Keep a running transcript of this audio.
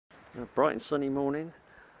A bright and sunny morning.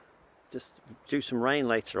 Just due some rain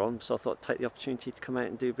later on, so I thought I'd take the opportunity to come out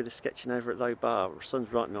and do a bit of sketching over at Loe Bar. The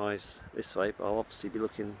sun's right in my eyes this way, but I'll obviously be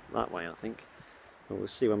looking that way, I think. But we'll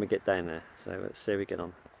see when we get down there, so let's see how we get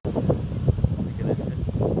on. So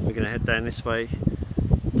we're going to head down this way,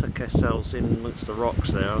 tuck ourselves in amongst the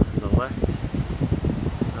rocks there on the left.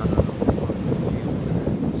 And on this side of the view, I'm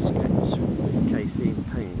going to sketch with the Casein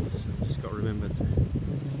paints. I've just got to remember to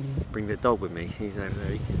bring the dog with me. He's over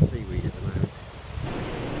there eating seaweed at the moment.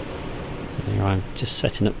 Here I'm just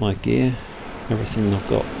setting up my gear. Everything I've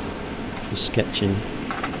got for sketching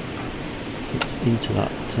fits into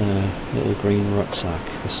that little green rucksack.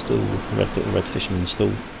 The stool, the little red fisherman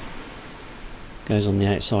stool, goes on the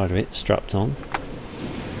outside of it, strapped on.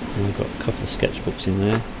 And I've got a couple of sketchbooks in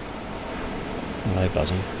there. Hello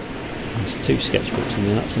Basil. There's 2 sketchbooks in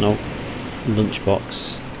there. That's an old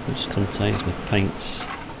lunchbox which contains my paints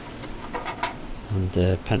and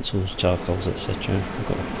pencils, charcoals, etc. I've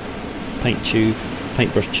got a paint tube,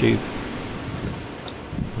 paintbrush tube.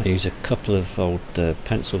 I use a couple of old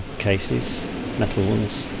pencil cases, metal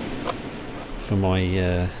ones, for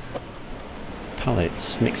my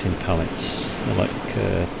palettes, mixing palettes. They're like,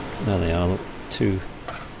 there they are, look, two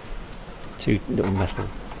little metal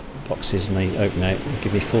boxes, and they open out and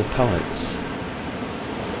give me 4 pallets.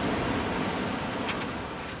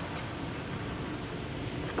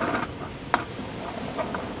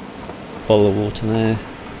 Bottle of water there.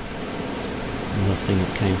 Another thing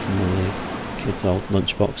that came from one of the kids' old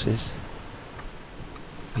lunch boxes.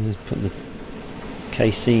 And putting the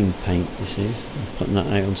Casein paint, this is, and putting that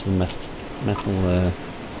out onto the metal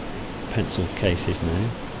pencil cases now.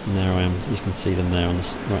 And there I am, you can see them there on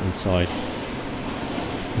the right hand side,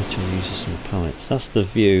 which I use as some palettes. That's the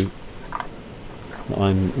view that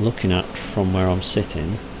I'm looking at from where I'm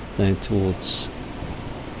sitting, down towards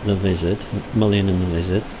the lizard, Mullion and the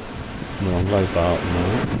lizard. We're on Loe Bar at the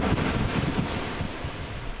moment.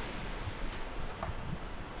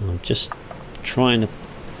 I'm just trying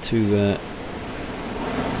to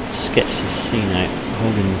sketch this scene out,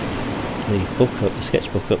 holding the book up, the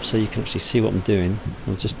sketchbook up, so you can actually see what I'm doing.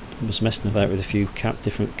 I was messing about with a few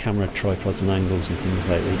different camera tripods and angles and things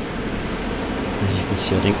lately. As you can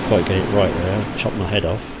see, I didn't quite get it right there. I chopped my head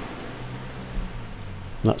off.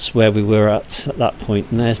 And that's where we were at that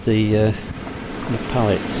point. And there's the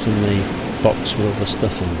pallets and the box with all the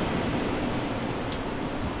stuff in.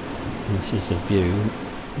 And this is the view.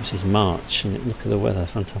 This is March, and look at the weather,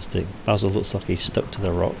 fantastic. Basil looks like he's stuck to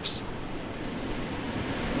the rocks.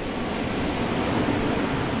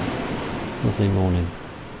 Lovely morning.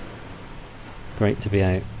 Great to be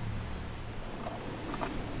out.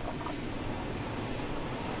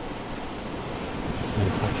 So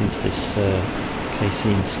back into this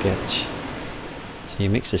Casein sketch. So you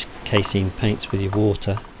mix this Casein paints with your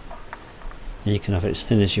water, and you can have it as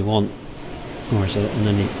thin as you want, and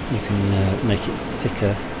then you can make it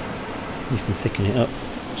thicker. You can thicken it up,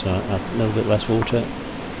 so add a little bit less water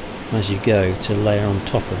as you go to layer on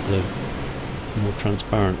top of the more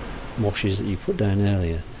transparent washes that you put down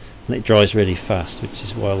earlier. And it dries really fast, which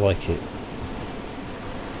is why I like it,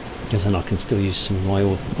 because then I can still use some of my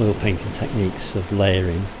oil painting techniques of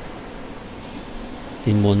layering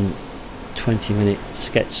in one 20-minute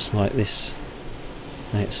sketch like this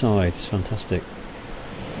outside. It's fantastic.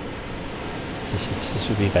 This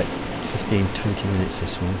will be about 15-20 minutes,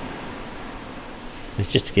 this one. It's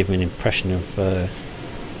just to give me an impression of that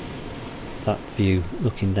view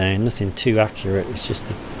looking down. Nothing too accurate, it's just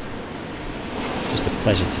a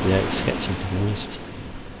pleasure to be out sketching, to be honest,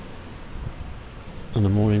 on a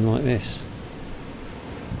morning like this.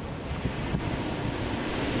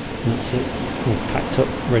 And that's it, all packed up,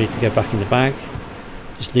 ready to go back in the bag.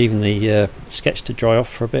 Just leaving the sketch to dry off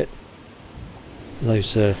for a bit.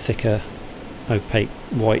 Those thicker opaque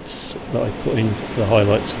whites that I put in for the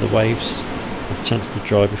highlights of the waves have a chance to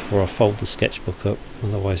dry before I fold the sketchbook up,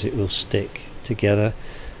 otherwise it will stick together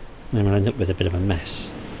and then we'll end up with a bit of a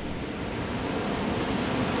mess.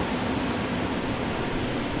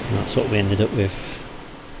 And that's what we ended up with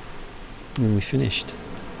when we finished.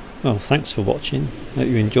 Well, thanks for watching, hope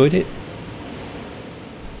you enjoyed it,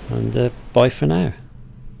 and bye for now.